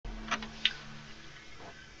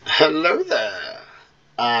Hello there,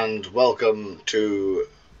 and welcome to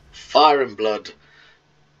Fire and Blood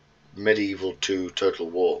Medieval 2 Total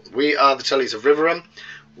War. We are the Tullys of Riverrun.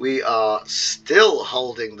 We are still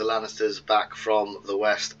holding the Lannisters back from the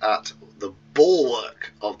west at the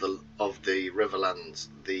bulwark of the Riverlands,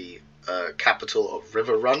 the capital of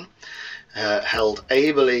Riverrun, held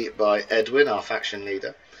ably by Edwin, our faction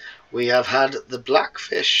leader. We have had the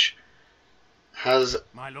Blackfish has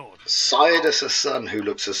sired us a son who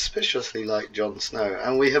looks suspiciously like Jon Snow,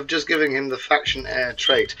 and we have just given him the faction heir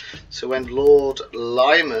trait. So when Lord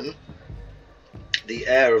Lyman, the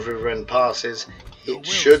heir of Riverrun, passes, it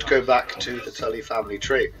should go back to the Tully family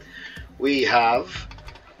tree. We have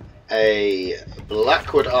a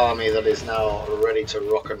Blackwood army that is now ready to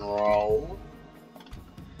rock and roll.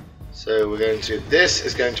 So we're going to, this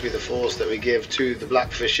is going to be the force that we give to the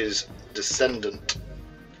Blackfish's descendant,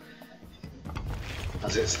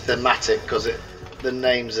 as it's thematic because the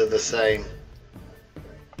names are the same.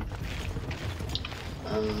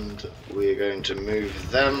 And we're going to move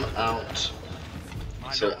them out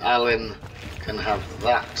so Alan can have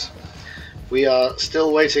that. We are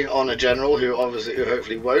still waiting on a general who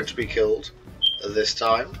hopefully won't be killed this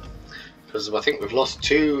time, because I think we've lost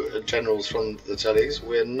 2 generals from the Tullys.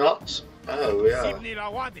 We're not. Oh, we are.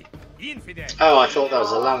 Oh, I thought that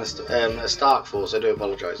was a Lannister, a Stark force. I do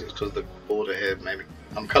apologise. It's because of the border here. Maybe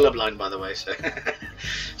I'm colourblind, by the way, so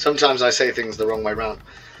sometimes I say things the wrong way round.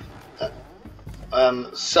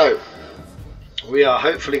 So we are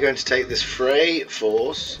hopefully going to take this Frey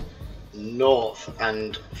force north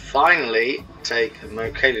and finally take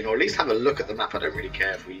Mocalion, or at least have a look at the map. I don't really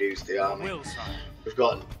care if we lose the army. We've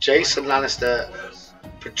got Jason Lannister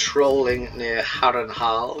patrolling near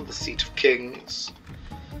Harrenhal, the seat of kings.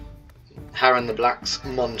 Harren the Black's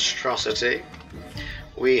monstrosity.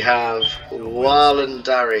 We have Warland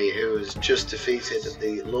Darry, who has just defeated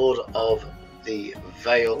the Lord of the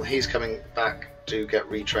Vale. He's coming back to get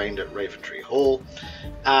retrained at Raventree Hall.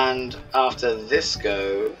 And after this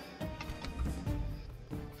go,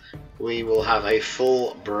 we will have a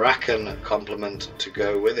full Bracken complement to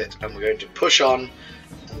go with it. And we're going to push on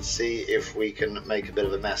and see if we can make a bit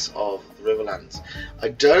of a mess of the Riverlands. I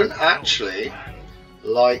don't actually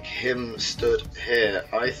like him stood here.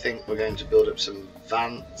 I think we're going to build up some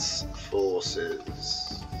Vance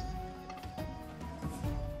forces.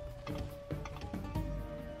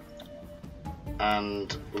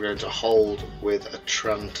 And we're going to hold with a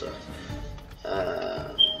Tranter.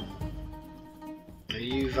 Are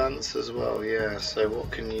you Vance as well? Yeah, so what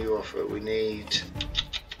can you offer? We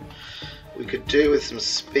could do with some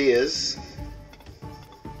spears.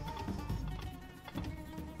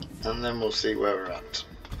 And then we'll see where we're at.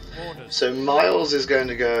 So Miles is going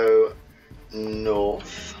to go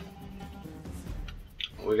north.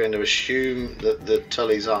 We're going to assume that the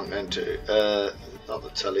Tullys aren't going to, not the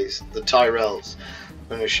Tullys, the Tyrells.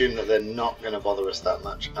 We're going to assume that they're not going to bother us that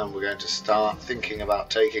much, and we're going to start thinking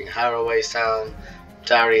about taking Harrowaystown,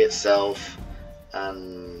 Darry itself,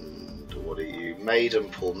 and what are you?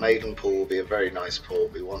 Maidenpool. Maidenpool will be a very nice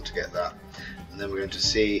port. We want to get that. And then we're going to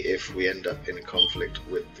see if we end up in a conflict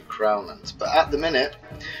with the Crownlands. But at the minute,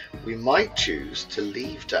 we might choose to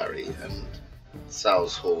leave Darry and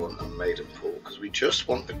Southshorn and Maidenpool, because we just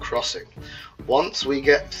want the crossing. Once we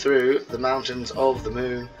get through the Mountains of the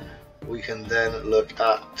Moon, we can then look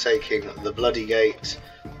at taking the Bloody Gate,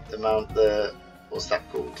 what's that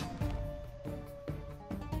called?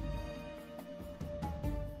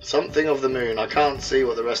 Something of the Moon. I can't see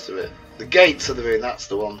what the rest of it. The Gates of the Moon, that's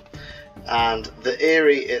the one. And the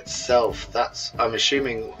Eyrie itself, I'm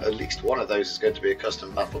assuming at least one of those is going to be a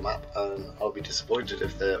custom battle map, and I'll be disappointed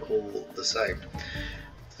if they're all the same.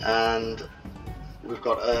 And we've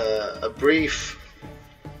got a brief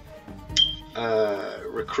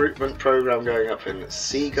recruitment program going up in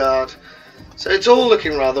Seaguard, so it's all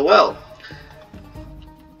looking rather well.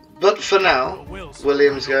 But for now,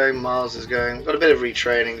 William's going, Miles is going, got a bit of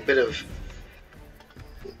retraining, a bit of...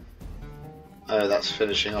 Oh, that's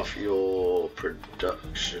finishing off your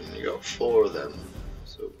production. You got 4 of them.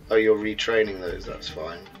 So, oh, you're retraining those. That's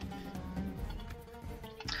fine.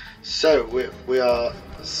 So we are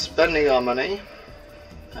spending our money,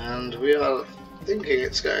 and we are thinking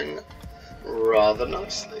it's going rather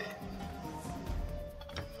nicely.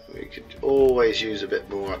 We could always use a bit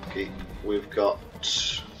more upkeep. We've got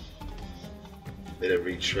a bit of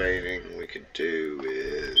retraining. We could do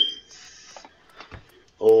with.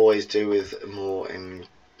 Always do with more in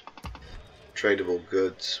tradable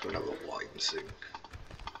goods. We'll have a wine sink.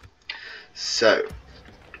 So,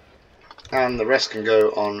 and the rest can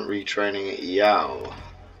go on retraining Yao.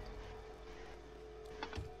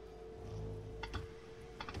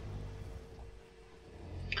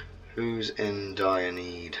 Who's in dire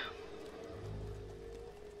need?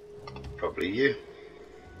 Probably you.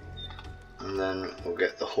 And then we'll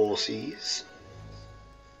get the horsies.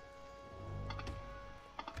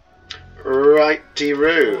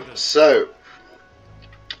 Righty-roo. So,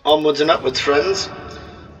 onwards and upwards, friends.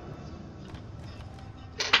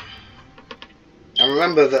 And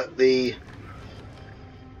remember that the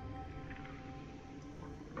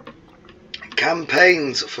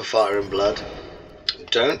campaigns for Fire and Blood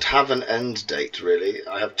don't have an end date, really.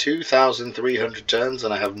 I have 2,300 turns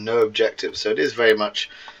and I have no objectives, so it is very much...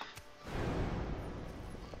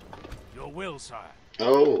 Your will, sire.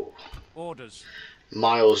 Oh. Orders.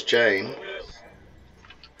 Miles Jane,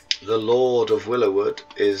 the Lord of Willowwood,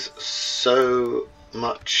 is so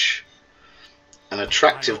much an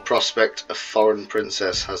attractive prospect a foreign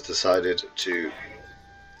princess has decided to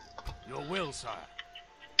Your will, sire.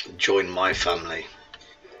 join my family.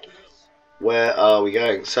 Where are we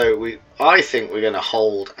going? So I think we're going to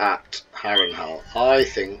hold at Harrenhal. I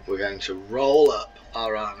think we're going to roll up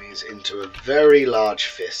our armies into a very large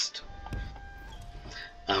fist.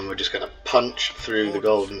 And we're just going to punch through the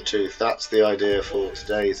Golden Tooth. That's the idea for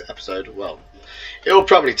today's episode. Well, it'll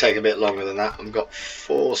probably take a bit longer than that. I've got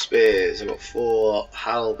 4 spears, I've got 4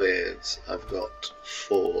 halberds, I've got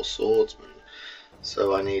 4 swordsmen.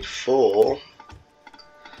 So I need 4.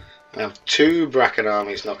 I have 2 Bracken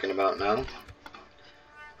armies knocking about now.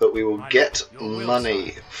 But we will get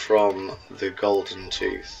money from the Golden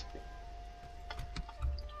Tooth.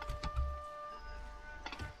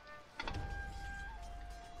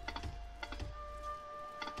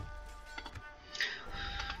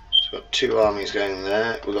 Got 2 armies going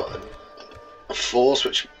there. We've got a force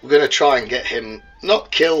which we're going to try and get him not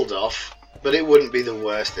killed off, but it wouldn't be the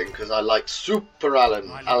worst thing because I like Super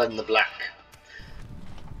Alan the Black,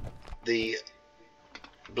 the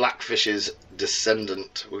Blackfish's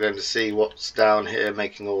descendant. We're going to see what's down here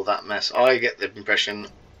making all that mess. I get the impression,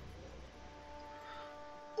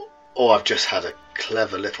 oh, I've just had a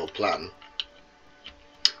clever little plan.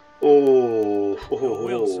 Oh,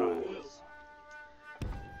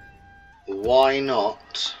 why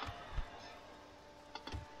not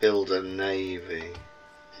build a navy?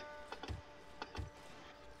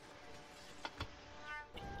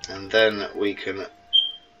 And then we can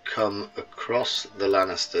come across the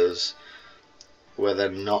Lannisters where they're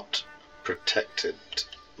not protected.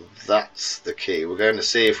 That's the key. We're going to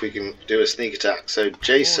see if we can do a sneak attack. So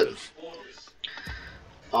Jason,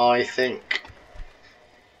 I think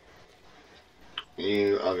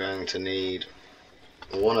you are going to need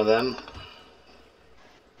one of them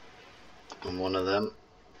and one of them.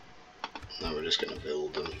 Now we're just going to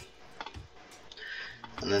build them.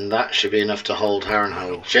 And then that should be enough to hold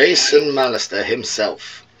Harrenhal. Jason Mallister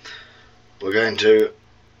himself. We're going to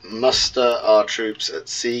muster our troops at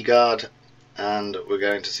Seaguard and we're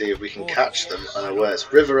going to see if we can catch them unawares.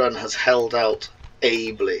 Riverrun has held out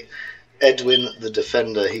ably. Edwin the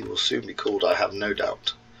Defender, he will soon be called, I have no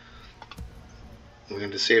doubt. We're going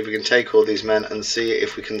to see if we can take all these men and see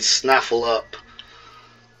if we can snaffle up.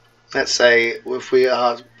 Let's say if we've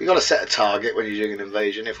got to set a target when you're doing an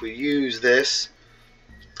invasion. If we use this,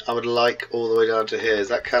 I would like all the way down to here. Is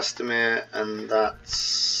that Castamere? And that's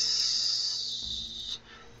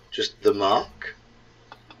just the Mark,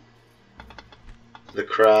 the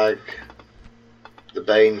Crag, the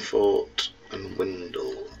Bane Fort, and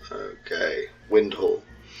Windle. Okay, Windhall.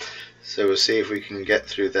 So we'll see if we can get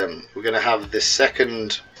through them. We're going to have this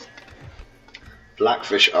second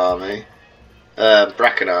Blackfish army,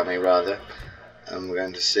 Bracken army rather, and we're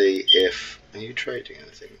going to see if... Are you trading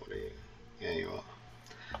anything? What are you? Yeah, you are.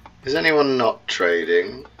 Is anyone not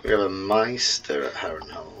trading? We have a Meister at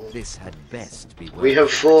Harrenhal. This had best be. We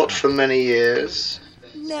have fought for many years.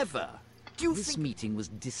 Never. This meeting was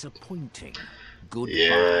disappointing. Goodbye.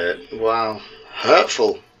 Yeah. Wow.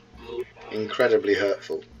 Hurtful. Incredibly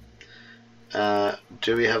hurtful.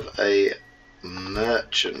 Do we have a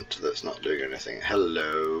merchant that's not doing anything?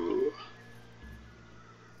 Hello.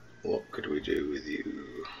 What could we do with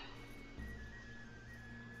you?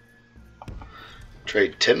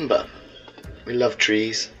 Trade timber. We love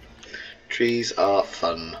trees. Trees are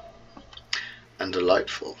fun and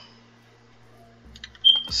delightful.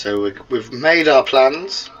 So we've made our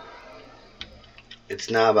plans. It's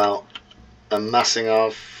now about amassing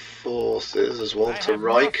our forces as Walter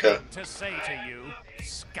Riker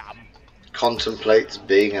contemplates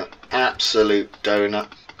being an absolute donut.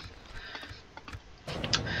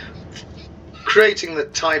 Creating the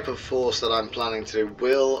type of force that I'm planning to do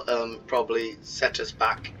will probably set us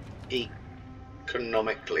back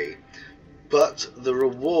economically, but the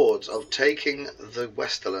rewards of taking the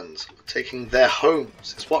Westerlands, taking their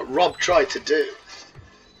homes, is what Rob tried to do.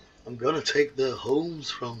 I'm gonna take their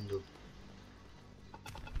homes from them.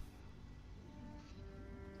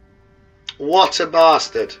 What a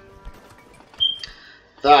bastard.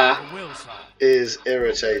 That Your will, sire. is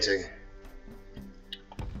irritating.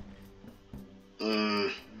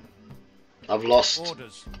 I've lost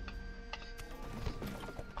Orders.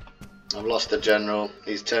 the general.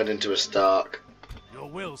 He's turned into a Stark. Your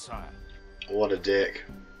will, sire. What a dick.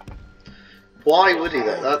 Why would he?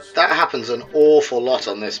 That happens an awful lot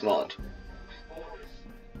on this mod.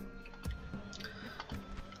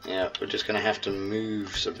 Yeah, we're just going to have to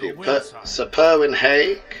move some people. Sir Perwyn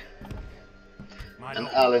Haig and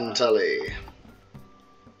Alan Tully.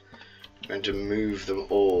 We're going to move them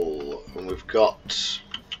all. And we've got...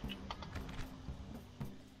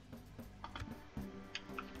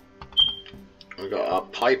 our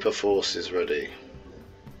Piper forces ready.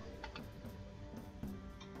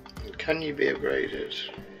 Can you be upgraded?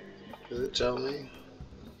 Does it tell me?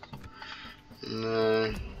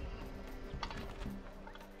 No.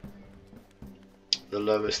 The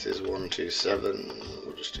lowest is 127.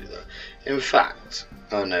 We'll just do that. In fact,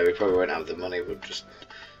 oh no, we probably won't have the money. We'll just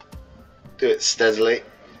do it steadily.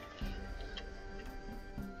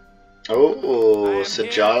 Oh, Sir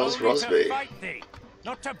Giles Rosby.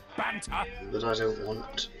 Not to banter. But I don't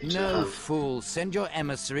want to No, have... fool. Send your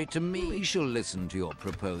emissary to me. We shall listen to your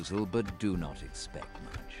proposal, but do not expect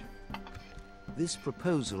much. This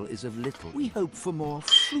proposal is of little. We hope for more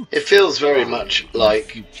fruit. It feels very much like...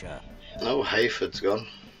 future. Oh, Hayford's gone.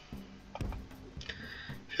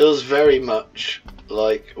 Feels very much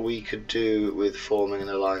like we could do with forming an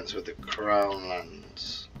alliance with the Crown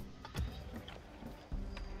Lands.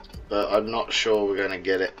 But I'm not sure we're going to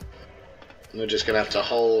get it. We're just going to have to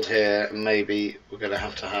hold here. Maybe we're going to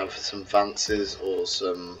have some Vances or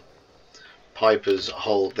some Pipers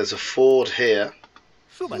hold. There's a ford here.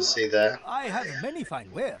 You can see there. I have many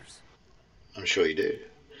fine wares. I'm sure you do.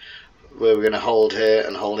 Where we're going to hold here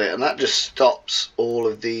and hold it. And that just stops all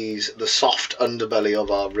of these, the soft underbelly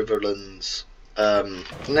of our Riverlands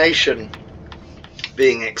nation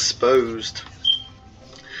being exposed.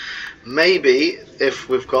 Maybe, if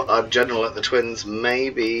we've got our general at the Twins,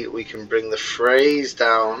 maybe we can bring the Freys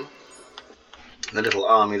down, the little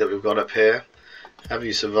army that we've got up here. Have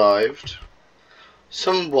you survived?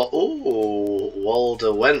 Somewhat. Oh,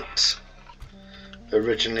 Walder Went.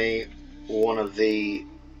 Originally one of the...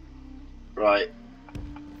 Right.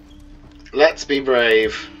 Let's be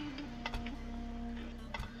brave.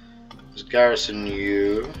 Let's garrison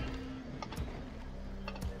you.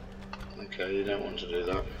 Okay, you don't want to do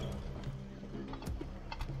that.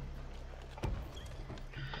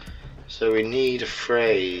 So we need a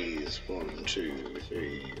phrase. 1, 2,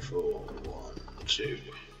 3, 4. 1, 2.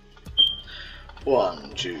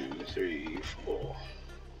 1, 2, 3, 4.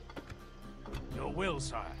 Your will,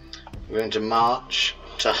 sire. We're going to march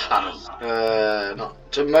to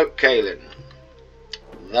not to Moat Cailin.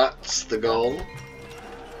 That's the goal.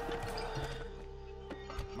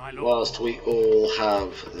 My lord. Whilst we all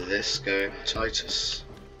have this going, Titus.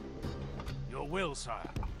 Your will, sire.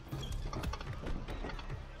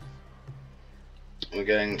 We're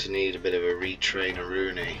going to need a bit of a retrain of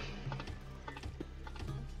Rooney.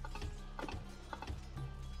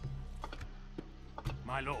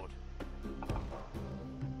 My lord.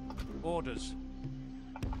 Orders.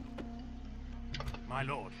 My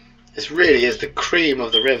lord. This really is the cream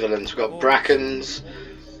of the Riverlands. We've got Brackens,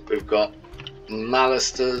 we've got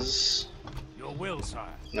Malisters. Your will, sire.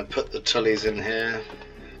 I'm going to put the Tullys in here.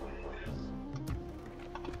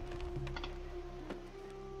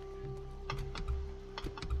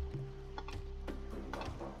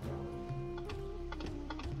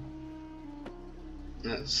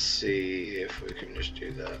 Let's see if we can just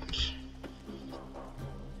do that.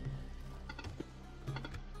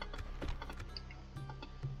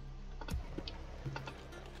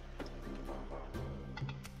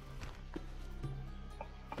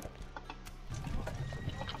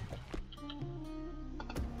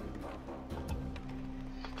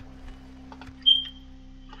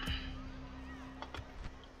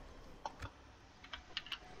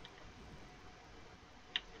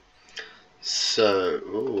 So,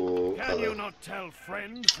 ooh, Can you not tell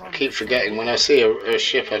friend from... I keep forgetting when I see a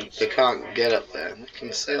ship, they can't get up there. They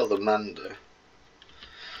can sail the Mander,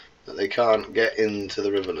 but they can't get into the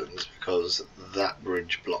Riverlands because that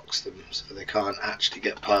bridge blocks them, so they can't actually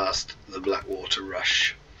get past the Blackwater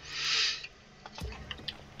Rush.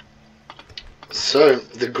 So,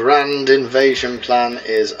 the grand invasion plan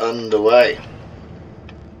is underway.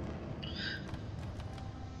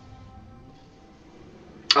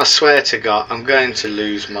 I swear to God, I'm going to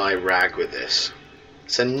lose my rag with this.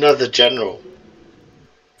 It's another general.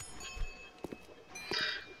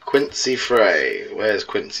 Quincy Frey. Where's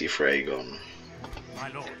Quincy Frey gone? My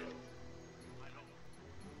lord.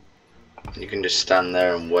 You can just stand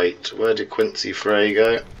there and wait. Where did Quincy Frey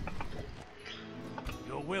go?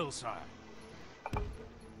 Your will, sire.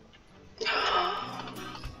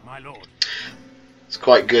 My lord. It's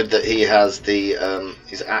quite good that he has the,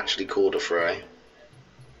 he's actually called a Frey.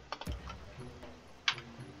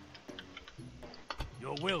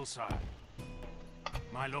 Your will, sire.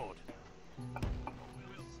 My lord.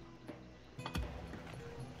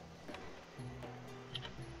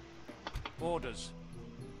 Orders.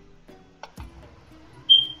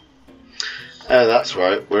 Oh, that's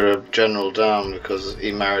right. We're a general down because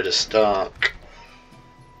he married a Stark.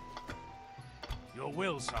 Your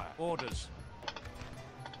will, sire. Orders.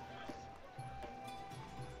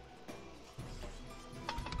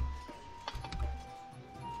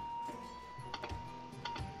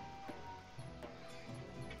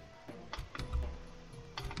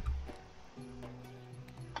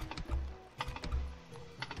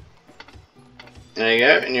 There you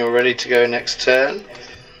go, and you're ready to go next turn.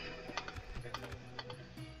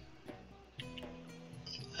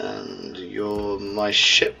 And my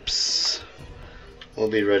ships will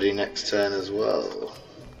be ready next turn as well.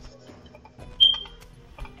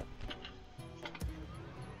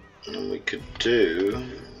 And we could do...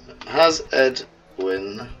 Has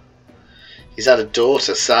Edwin... He's had a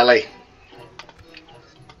daughter, Sally.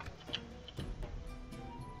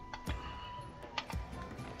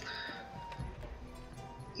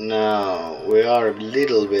 Now, we are a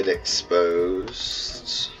little bit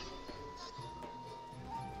exposed.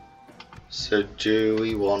 So do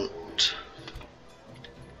we want...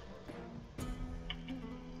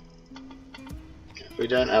 We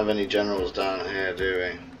don't have any generals down here,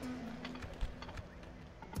 do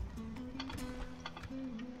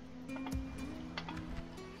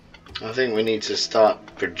we? I think we need to start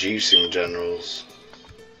producing generals.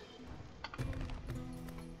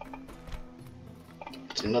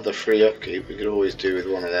 It's another free upkeep we could always do with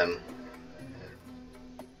one of them.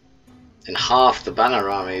 And half the banner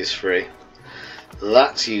army is free.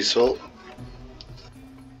 That's useful.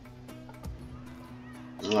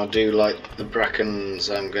 And I'll do like the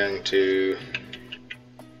Brackens. I'm going to...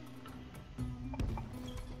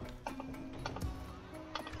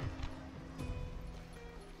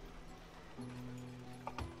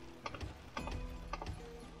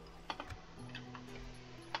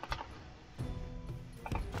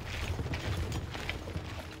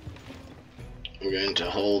 We're going to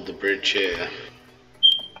hold the bridge here.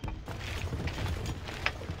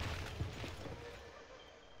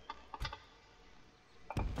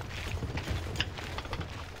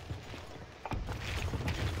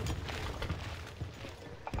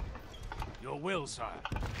 Your will, sire.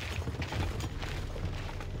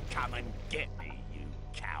 Come and get me, you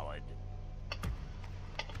coward.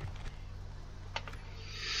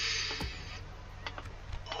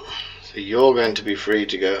 So you're going to be free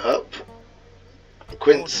to go up.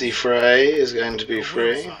 Quincy Frey is going to be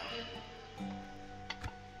free.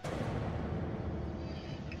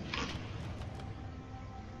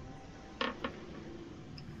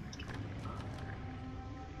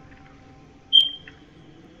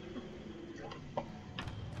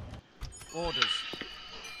 Orders.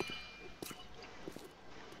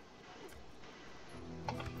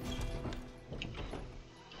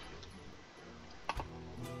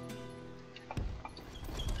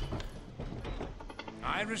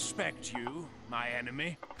 I respect you, my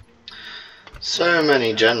enemy. So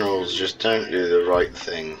many generals just don't do the right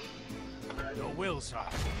thing. Your will, sire.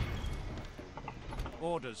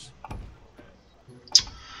 Orders.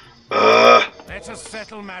 Let us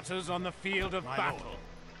settle matters on the field of battle.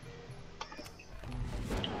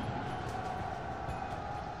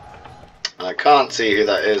 And I can't see who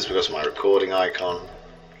that is because of my recording icon.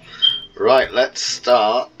 Right, let's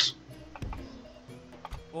start.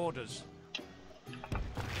 Orders.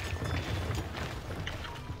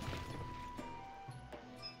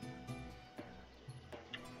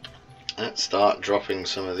 Let's start dropping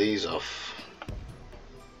some of these off.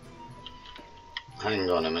 Hang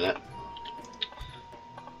on a minute.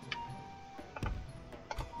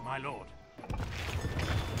 My lord.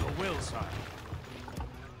 Your will, sire.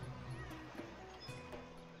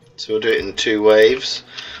 So we'll do it in 2 waves.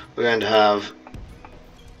 We're going to have...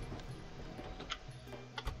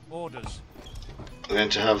 Orders. We're going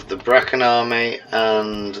to have the Bracken army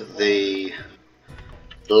and the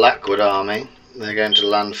Blackwood army. They're going to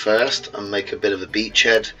land first and make a bit of a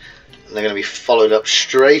beachhead, and they're going to be followed up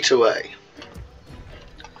straight away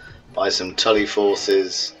by some Tully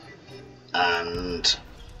forces and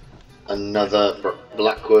another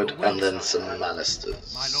Blackwood, and then some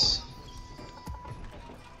Lannisters.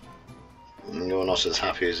 You're not as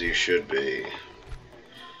happy as you should be.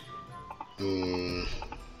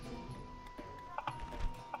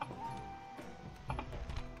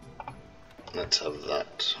 Let's have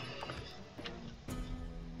that.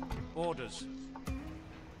 Orders.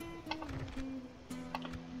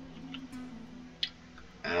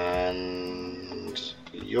 And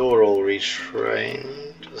you're all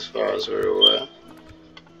retrained, as far as we're aware.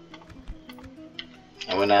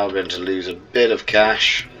 And we're now going to lose a bit of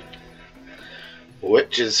cash,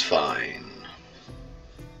 which is fine.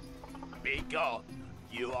 Be gone.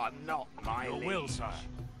 You are not my Your will, sire.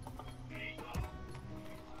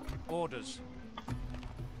 Orders.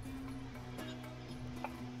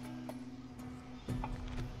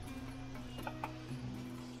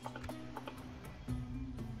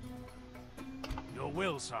 Your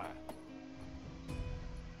will, sire.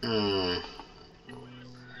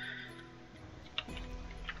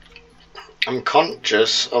 I'm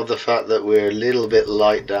conscious of the fact that we're a little bit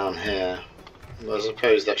light down here. I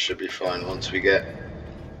suppose that should be fine once we get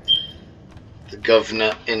the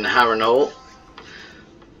governor in Harrenhal.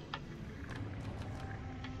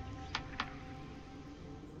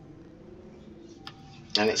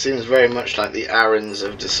 And it seems very much like the Arryns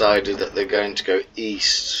have decided that they're going to go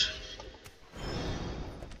east.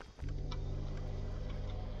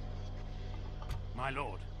 My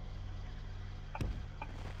lord.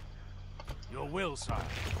 Your will, sire.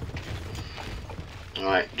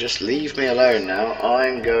 Alright, just leave me alone now.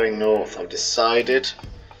 I'm going north, I've decided.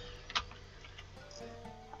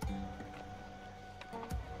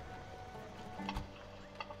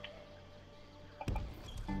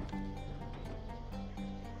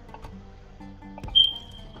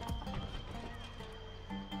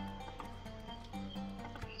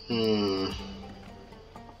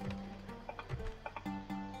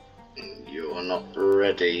 You're not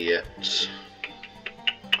ready yet.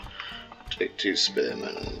 Take 2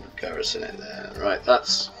 spearmen and garrison it there. Right,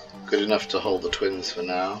 that's good enough to hold the twins for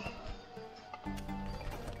now.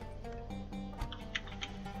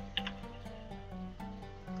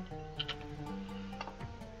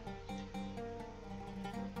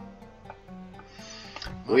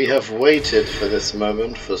 We have waited for this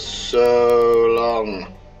moment for so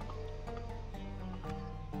long.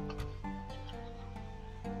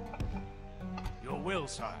 Your will,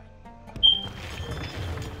 sire.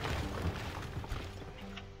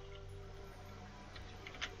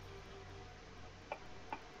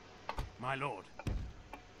 My lord.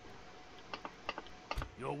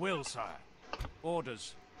 Your will, sire.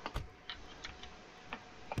 Orders.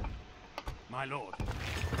 My lord.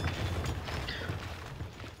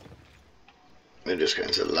 We're just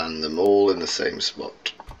going to land them all in the same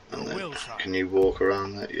spot. And then, will, sire. can you walk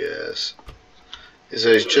around that? Yes. So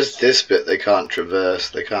it's just this bit they can't traverse,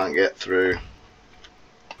 they can't get through.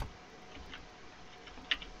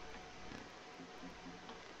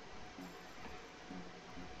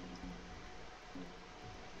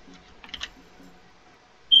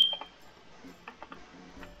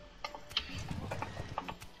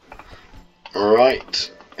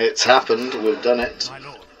 Right, it's happened, we've done it. My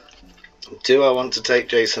lord. Do I want to take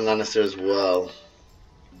Jason Lannister as well?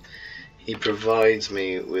 He provides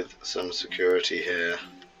me with some security here.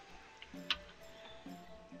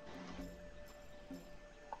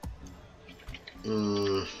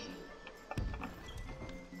 Your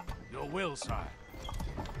will, sire.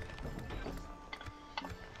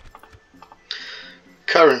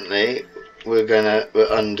 Currently, we're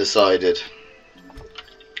undecided.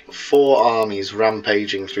 4 armies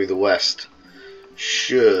rampaging through the west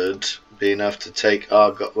should be enough to take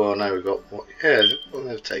our. Well, no, we've got. Yeah, well,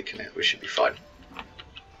 they've taken it. We should be fine.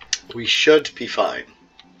 We should be fine.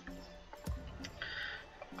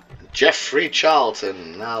 Geoffrey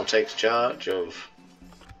Charlton now takes charge of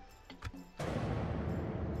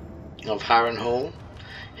Harrenhal.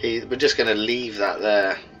 We're just going to leave that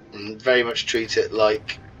there and very much treat it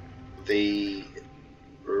like the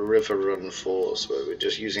River Run force, where we're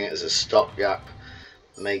just using it as a stopgap,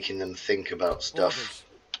 making them think about stuff,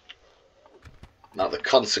 about the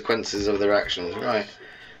consequences of their actions. Right,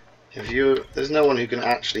 there's no one who can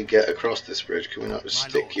actually get across this bridge. Can we not just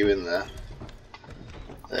stick you in there?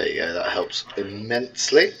 There you go, that helps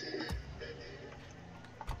immensely.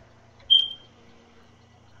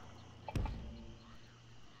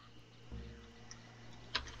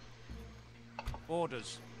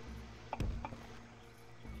 Orders.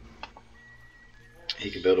 He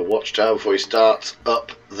can build a watchtower before he starts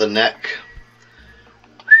up the neck.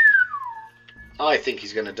 I think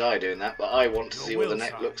he's going to die doing that, but I want to Your see what the will,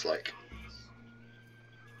 neck sire. looks like.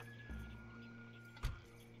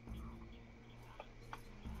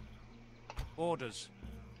 Orders.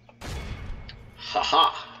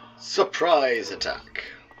 Haha! Surprise attack!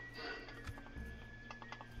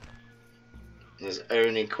 There's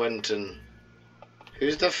only Quentin.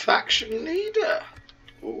 Who's the faction leader?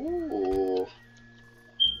 Ooh.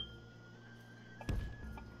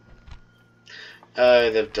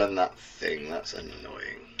 Oh, they've done that thing. That's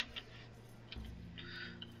annoying.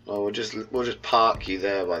 Well, we'll just park you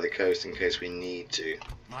there by the coast in case we need to.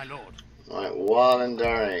 My lord. Right,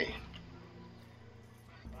 Warlandari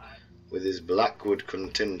with his Blackwood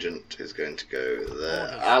contingent is going to go there.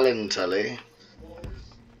 Orders. Alan Tully. Come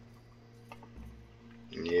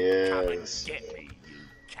and Yes. get me, you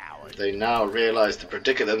coward. They now realise the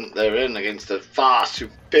predicament they're in against a far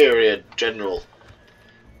superior general.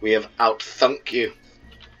 We have outthunk you.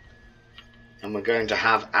 And we're going to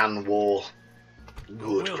have an war.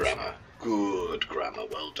 Good will, grammar. sir. Good grammar.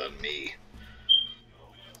 Well done, me.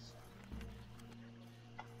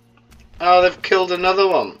 Oh, they've killed another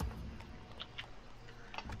one.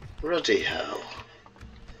 Ruddy hell.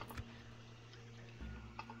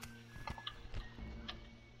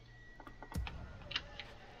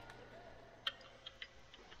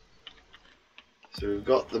 So we've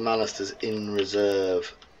got the Malisters in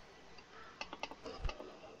reserve.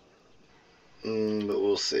 But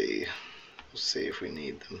we'll see. We'll see if we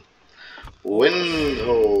need them.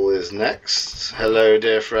 Windhall is next. Hello,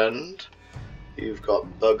 dear friend. You've got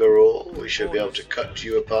bugger all. We should be able to cut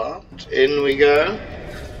you apart. In we go.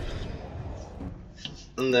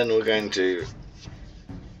 And then we're going to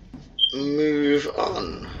move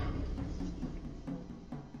on.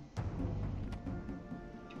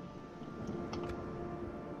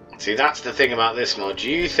 See, that's the thing about this mod.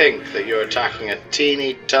 You think that you're attacking a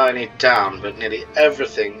teeny tiny town, but nearly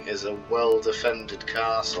everything is a well-defended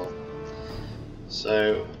castle.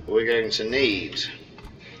 So we're going to need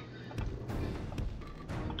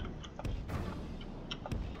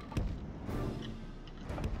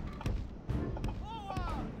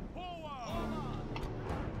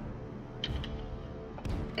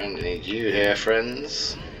you here,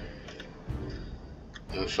 friends.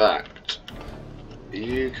 In fact,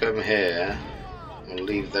 you come here and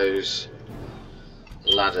leave those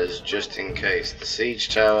ladders just in case. The siege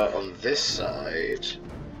tower on this side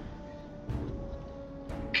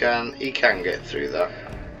can get through that.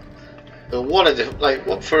 But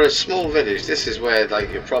what for a small village? This is where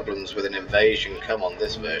like your problems with an invasion come on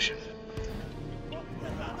this version.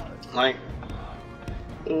 Like,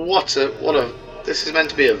 what a this is meant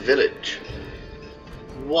to be a village.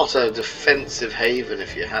 What a defensive haven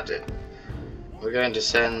if you had it. We're going to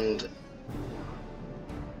send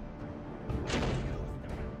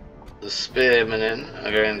the spearmen in.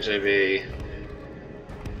 Are going to be.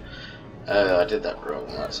 Oh, I did that wrong.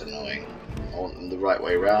 That's annoying. I want them the right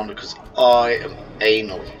way round because I am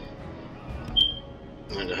anal.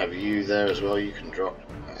 I'm going to have you there as well. You can drop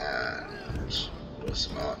and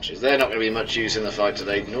some archers. They're not going to be much use in the fight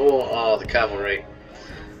today, nor are the cavalry.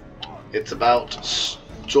 It's about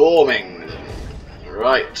storming them.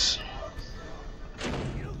 Right.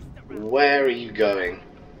 Where are you going?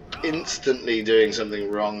 Instantly doing something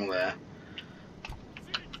wrong there.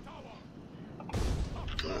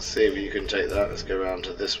 Let's see if you can take that. Let's go around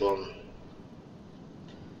to this one.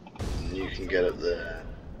 And you can get up there.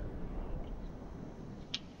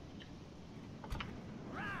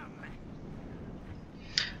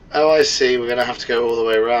 Oh, I see. We're going to have to go all the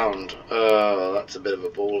way around. Oh, that's a bit of a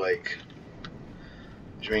ball ache.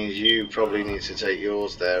 Which means you probably need to take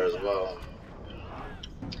yours there as well.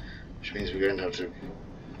 Which means we're going to have to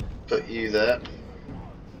put you there.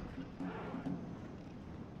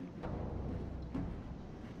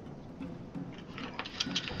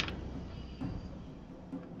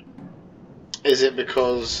 Is it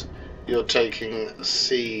because you're taking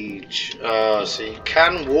siege? So you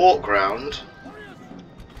can walk round,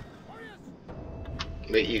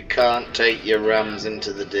 but you can't take your rams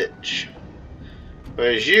into the ditch.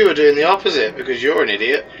 Whereas you are doing the opposite because you're an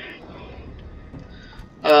idiot.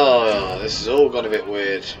 Oh, this has all got a bit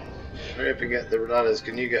weird. Hurry up and get the ladders.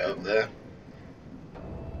 Can you get up there?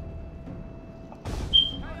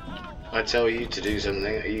 I tell you to do something,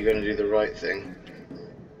 are you going to do the right thing?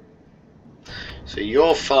 So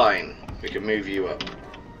you're fine. We can move you up.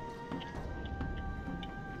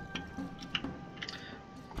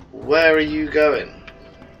 Where are you going?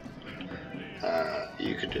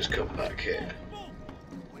 You can just come back here.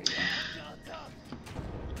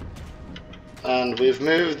 And we've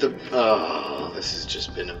moved the... Oh, this has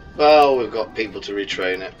just been a... Well, we've got people to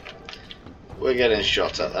retrain it. we're getting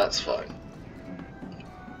shot at, that's fine.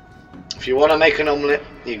 If you want to make an omelette,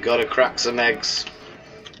 you've got to crack some eggs.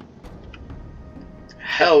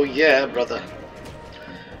 Hell yeah, brother.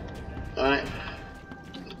 Alright.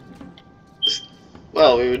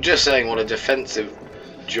 Well, we were just saying what a defensive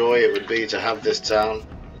joy it would be to have this town.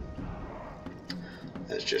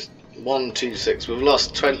 It's just 1, 2, 6. We've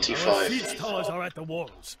lost 25. Siege towers are at the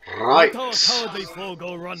walls. Right. Let our cowardly foe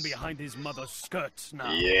go run behind his mother's skirts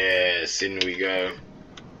now. Yes, in we go.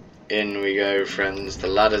 In we go, friends. The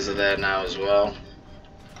ladders are there now as well.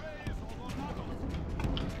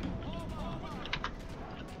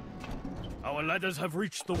 Our ladders have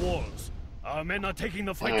reached the walls. Our men are taking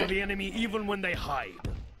the fight to the enemy even when they hide.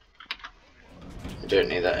 We don't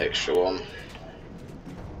need that extra one.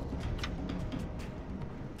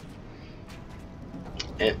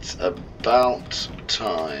 It's about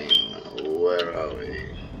time. Where are we?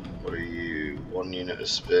 What are you? 1 unit of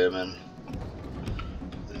spearmen.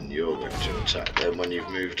 And you're going to attack them when you've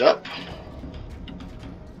moved up.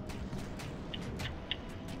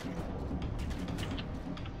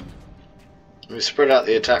 We spread out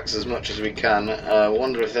the attacks as much as we can. I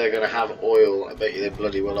wonder if they're going to have oil. I bet you they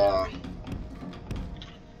bloody well are.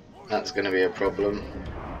 That's going to be a problem.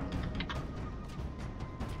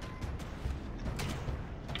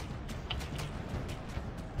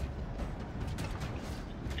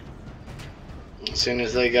 As soon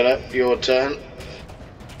as they get up, your turn.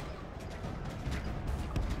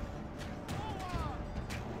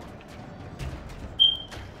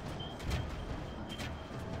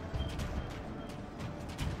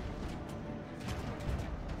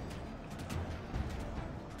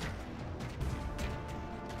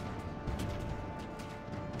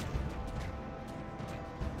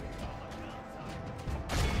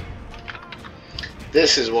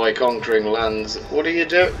 This is why conquering lands. What are you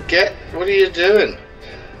doing? What are you doing?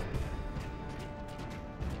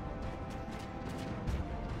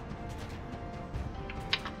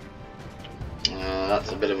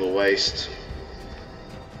 That's a bit of a waste.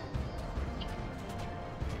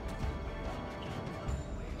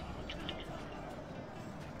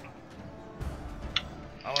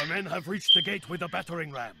 Our men have reached the gate with a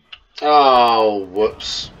battering ram. Oh,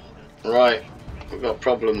 whoops. Right, we've got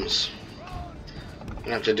problems. I'm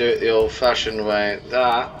gonna have to do it the old-fashioned way.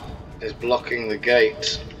 That is blocking the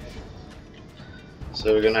gate.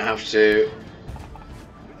 So we're gonna have to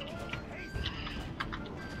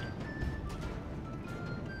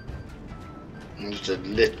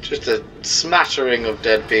just a smattering of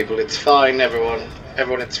dead people. It's fine, everyone.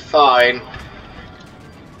 Everyone, it's fine.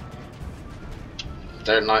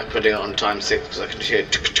 Don't like putting it on times 6 because I can hear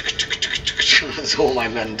as all my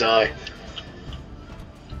men die.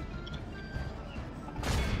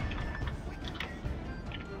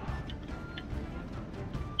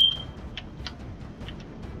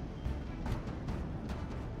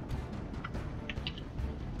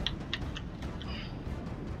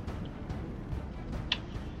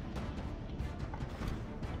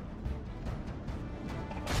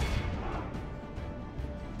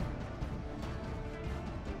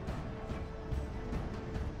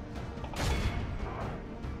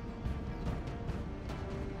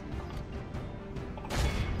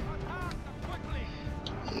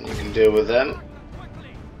 Deal with them.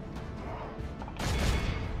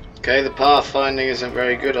 Okay, the pathfinding isn't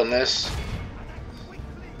very good on this.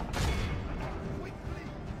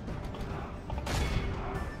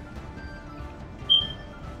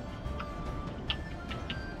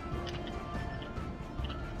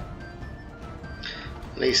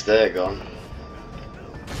 At least they're gone.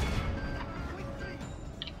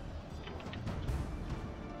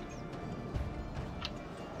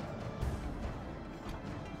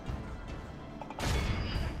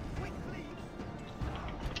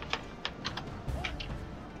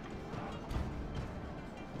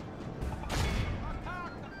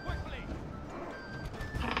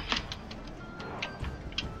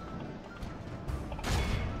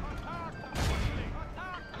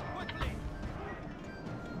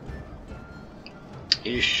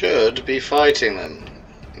 You should be fighting them.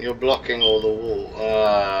 You're blocking all the wall.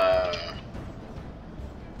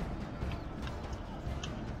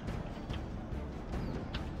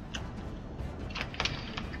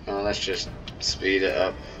 Well, let's just speed it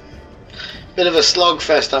up. Bit of a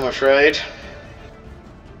slogfest, I'm afraid.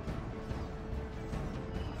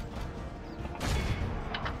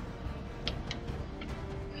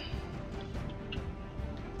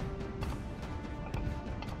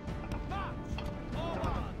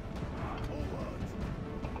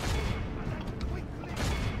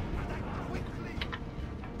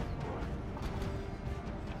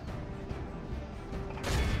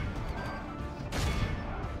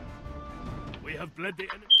 We have bled the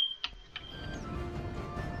enemy.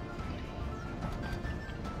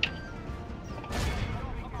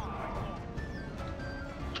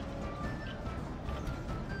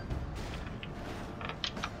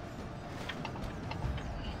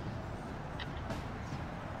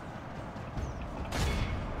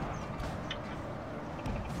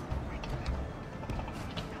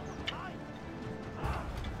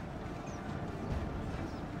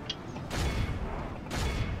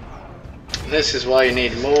 This is why you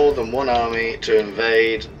need more than one army to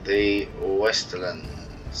invade the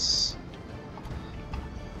Westerlands.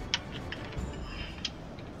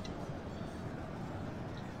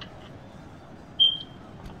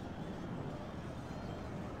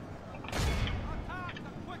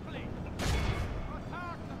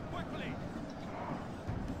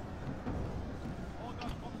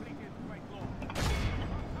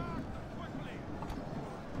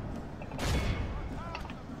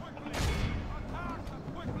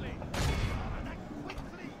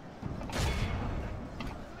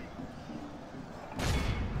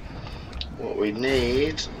 What we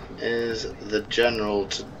need is the general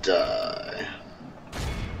to die.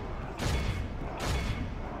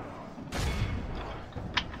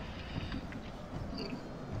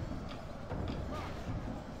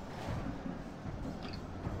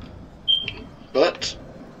 But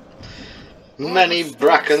many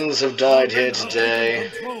Brackens have died here today.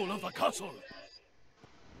 Control of the castle.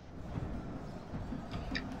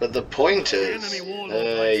 But the point is,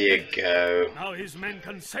 there you go. Now his men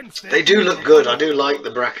can sense They do look good. I do like the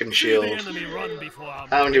Bracken shield.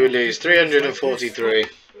 How many do we lose? 343.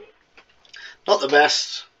 Not the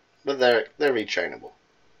best, but they're retrainable.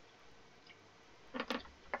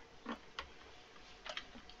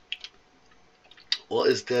 What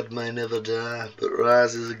is dead may never die, but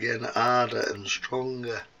rises again harder and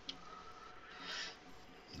stronger.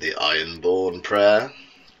 The Ironborn prayer.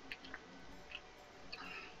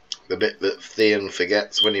 The bit that Theon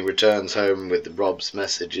forgets when he returns home with Rob's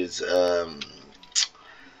message is the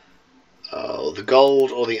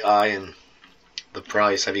gold or the iron. The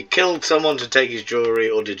price. Have you killed someone to take his jewellery,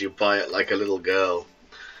 or did you buy it like a little girl?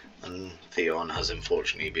 And Theon has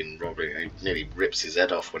unfortunately been robbing. He nearly rips his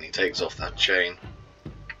head off when he takes off that chain.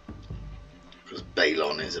 Because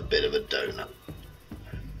Balon is a bit of a donut.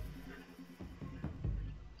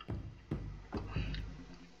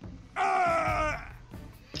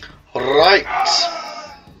 Right.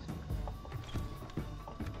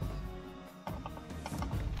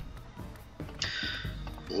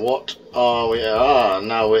 What are we?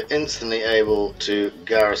 Now we're instantly able to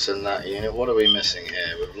garrison that unit. What are we missing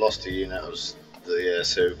here? We've lost a unit of the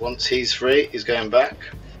so once he's free, he's going back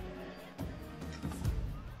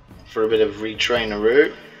for a bit of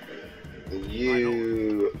retraineroo.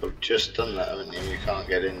 You have just done that, haven't you? You can't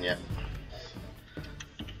get in yet.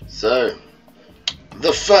 So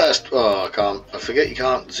the first, I forget you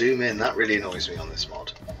can't zoom in. That really annoys me on this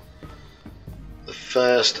mod. The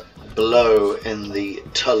first blow in the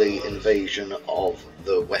Tully invasion of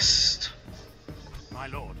the West. My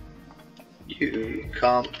lord. You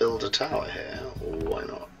can't build a tower here. Why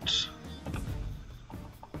not?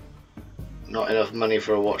 Not enough money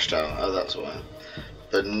for a watchtower. Oh, that's why.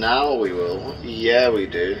 But now we will. Yeah, we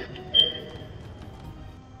do.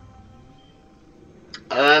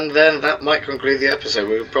 And then that might conclude the episode.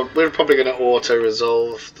 We're probably going to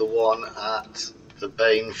auto-resolve the one at the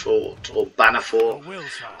Bane Fort, or Banner Fort.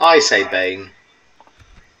 I say Bane.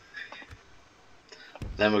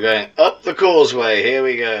 Then we're going up the causeway. Here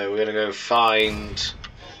we go. We're going to go find...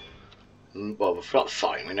 Well, we're not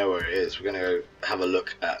find. We know where it is. We're going to go have a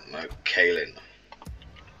look at Mokalin.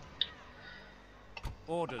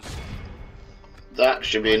 Orders. That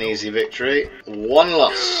should be an easy victory. One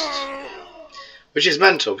lost. Which is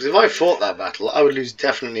mental, because if I fought that battle, I would lose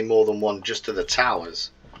definitely more than one just to the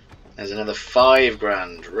towers. There's another 5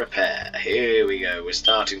 grand repair. Here we go. We're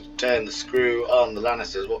starting to turn the screw on the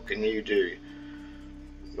Lannisters. What can you do?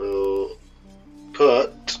 We'll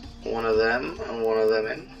put one of them and one of them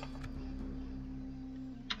in.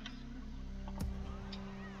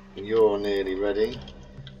 You're nearly ready.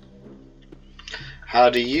 How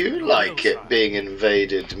do you like it being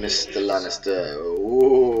invaded, Mr. Lannister?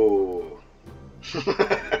 Ooh.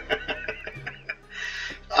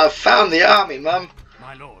 I've found the army, Mum.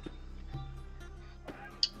 My lord.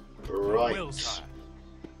 Right.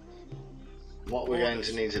 What we're going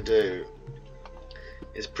to need to do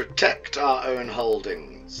is protect our own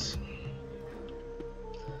holdings.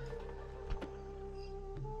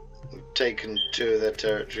 We've taken 2 of their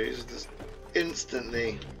territories. This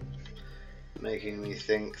instantly making me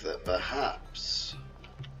think that perhaps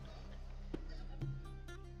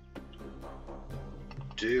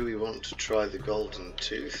do we want to try the golden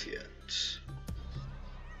tooth yet?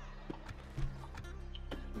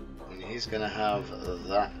 And he's going to have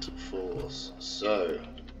that force, so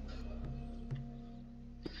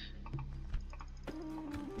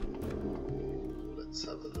let's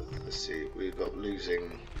have a look. Let's see, we've got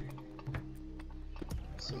losing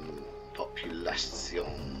some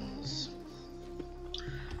populations,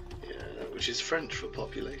 yeah, which is French for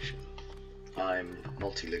population. I'm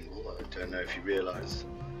multilingual, I don't know if you realise.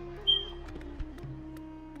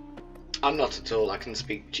 I'm not at all, I can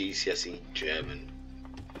speak GCSE German.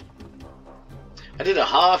 I did a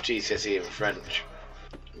half GCSE in French,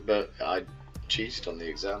 but I cheated on the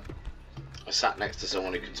exam. I sat next to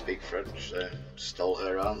someone who could speak French, so stole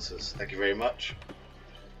her answers. Thank you very much.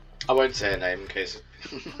 I won't say her name in case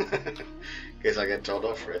I get told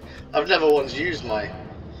off for it. I've never once used my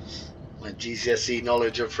GCSE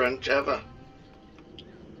knowledge of French ever.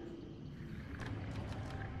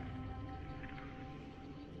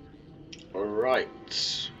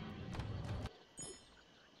 Alright.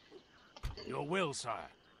 Your will, sire.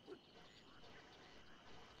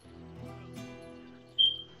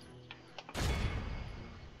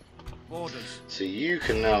 Orders. So you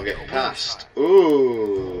can now get past.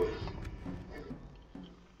 Ooh.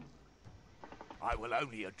 I will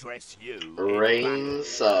only address you. Rain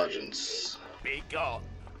sergeants. Be gone.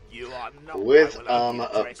 You are not. With I will only armor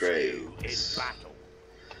address you upgrades. in battle.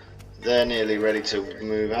 They're nearly ready to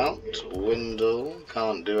move out. Windle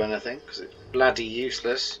can't do anything because it's bloody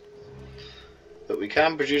useless. But we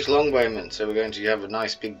can produce longbowmen, so we're going to have a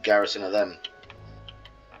nice big garrison of them.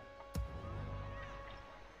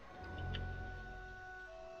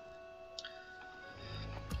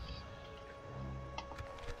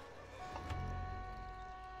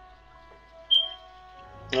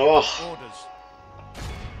 Oh, Orders.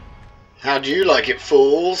 how do you like it,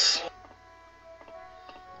 fools?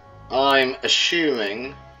 I'm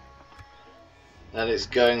assuming that it's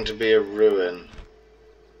going to be a ruin.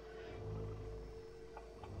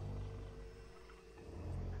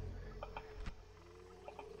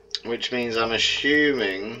 Which means I'm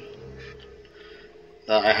assuming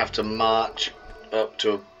that I have to march up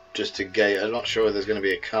to just a gate. I'm not sure if there's going to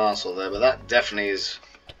be a castle there, but that definitely is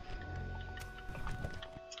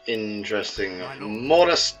interesting.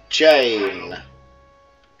 Morris Jane.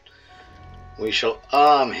 We shall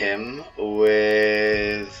arm him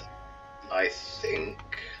with, I think,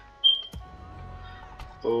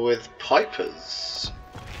 with pipers.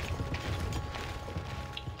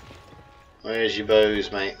 Where's your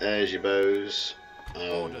bows, mate? There's your bows.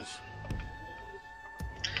 Oh. Orders.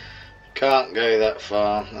 Can't go that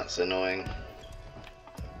far, that's annoying.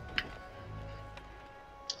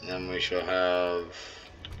 And then we shall have,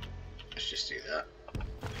 let's just do that.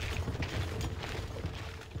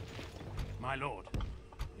 My lord.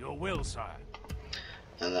 Your will, sire.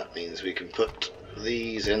 And that means we can put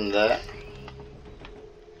these in there.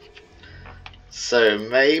 So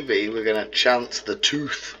maybe we're going to chance the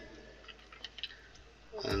tooth.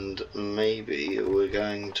 And maybe we're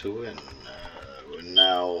going to win. We're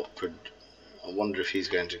now. I wonder if he's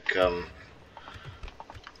going to come.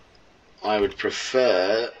 I would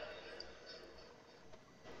prefer.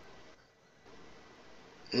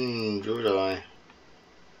 Would I?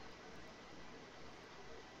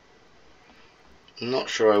 I'm not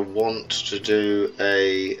sure I want to do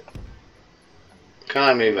a. Can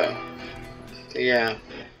I move out? Yeah.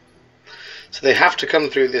 So they have to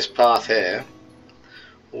come through this path here.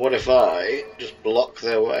 What if I just block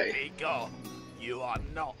their way? Be gone. You are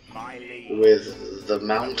not my lead. With the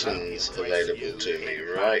mountains available to me,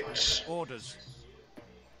 right? Orders.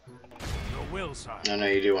 Your will, sire. I know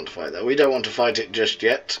you do want to fight that. We don't want to fight it just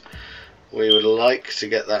yet. We would like to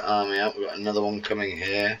get that army out. We've got another one coming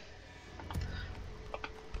here.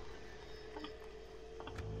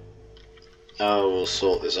 Oh, we'll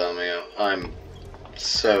sort this army out. I'm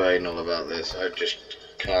so anal about this. I just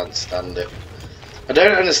can't stand it. I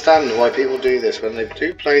don't understand why people do this when they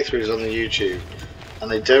do playthroughs on the YouTube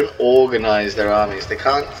and they don't organise their armies. They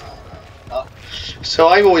can't. So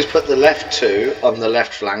I've always put the left two on the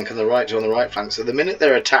left flank and the right two on the right flank. So the minute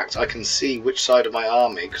they're attacked, I can see which side of my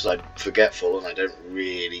army, because I'm forgetful and I don't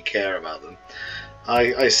really care about them.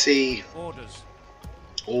 I see Orders.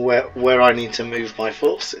 where I need to move my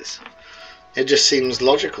forces. It just seems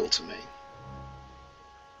logical to me.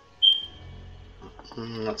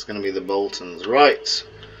 That's going to be the Boltons. Right.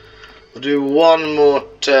 We'll do one more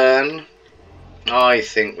turn. I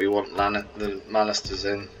think we want the Lannisters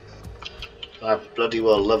in. I bloody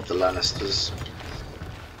well love the Lannisters.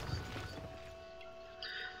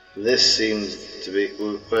 This seems to be...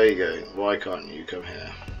 Where are you going? Why can't you come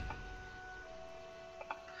here?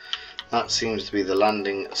 That seems to be the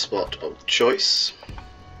landing spot of choice.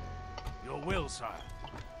 Your will, sire.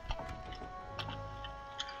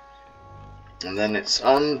 And then it's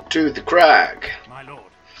on to the crag, My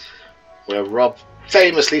lord. where Rob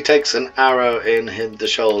famously takes an arrow in the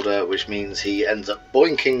shoulder, which means he ends up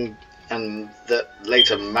boinking and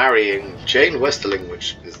later marrying Jane Westerling,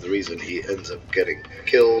 which is the reason he ends up getting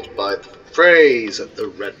killed by the Freys at the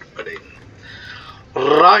Red Wedding.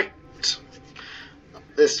 Right.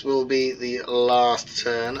 This will be the last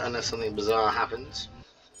turn unless something bizarre happens,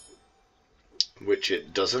 which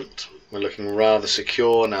it doesn't. We're looking rather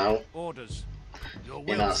secure now Orders. Your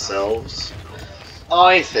will, in sire. ourselves.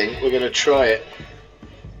 I think we're going to try it.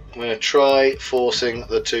 We're going to try forcing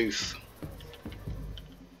the tooth.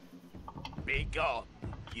 Be gone.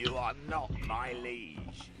 You are not my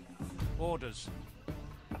liege. Orders.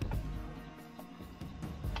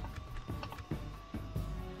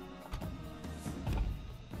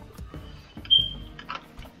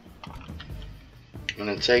 I'm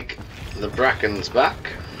going to take the brackens back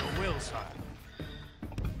Your will, sire.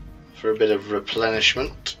 for a bit of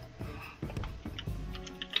replenishment.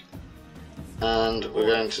 And we're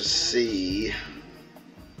going to see...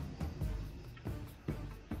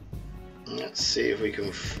 Let's see if we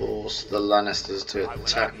can force the Lannisters to I will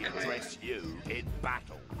attack only me. address you in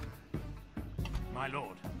battle. My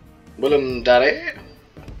lord. Willem Dafoe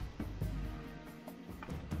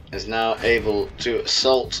is now able to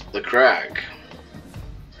assault the crag.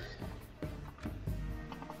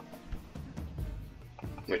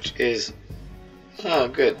 Which is... Oh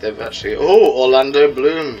good, they've actually... Oh, Orlando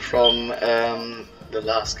Bloom from The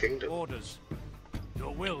Last Kingdom. Orders.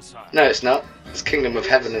 Your will, sire. No, it's not. It's Kingdom of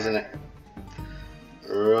Heaven, isn't it?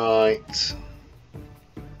 Right.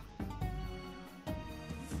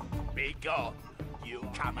 Be gone. You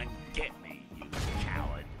come and get me, you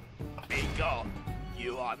coward. Be gone.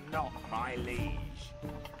 You are not my liege.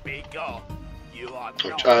 Be gone. You are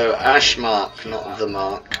not. Oh, Ashmark, not the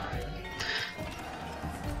mark.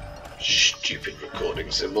 Stupid recording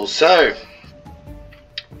symbol. So,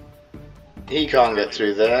 he can't get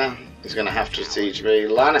through there. He's going to have to siege me.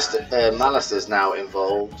 Mallister's now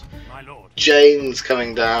involved. My lord. Jane's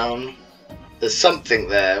coming down. There's something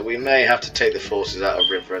there. We may have to take the forces out of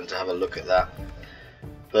Riveren to have a look at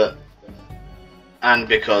that. And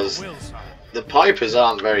because Will, sire. the Pipers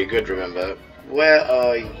aren't very good, remember. Where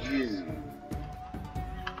are you?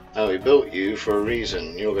 Oh, we built you for a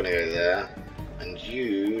reason. You're going to go there. And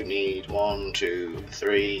you need 1, 2,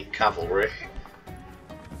 3 cavalry.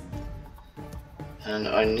 And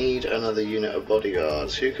I need another unit of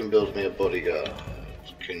bodyguards. Who can build me a bodyguard?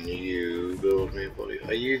 Can you build me a bodyguard?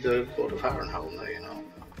 Are you the Lord of Harrenhal? No, you're not.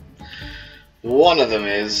 One of them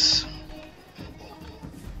is...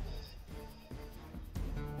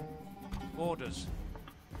 Orders.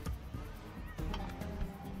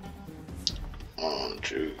 1,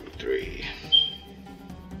 2, 3.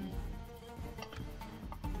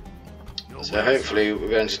 Your So will, hopefully we're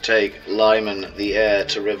going to take Lyman the heir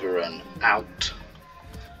to Riveren out.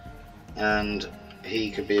 And he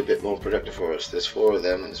could be a bit more productive for us. There's 4 of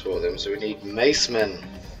them and there's 4 of them. So we need macemen.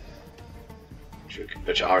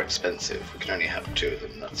 Which are expensive. We can only have 2 of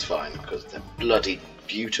them. That's fine because they're bloody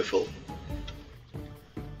beautiful.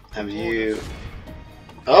 Have you...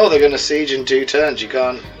 Oh, they're going to siege in 2 turns. You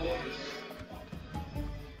can't...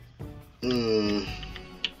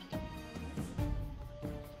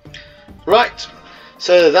 Right,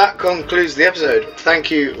 so that concludes the episode.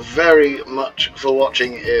 Thank you very much for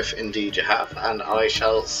watching, if indeed you have, and I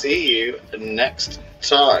shall see you next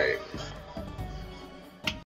time.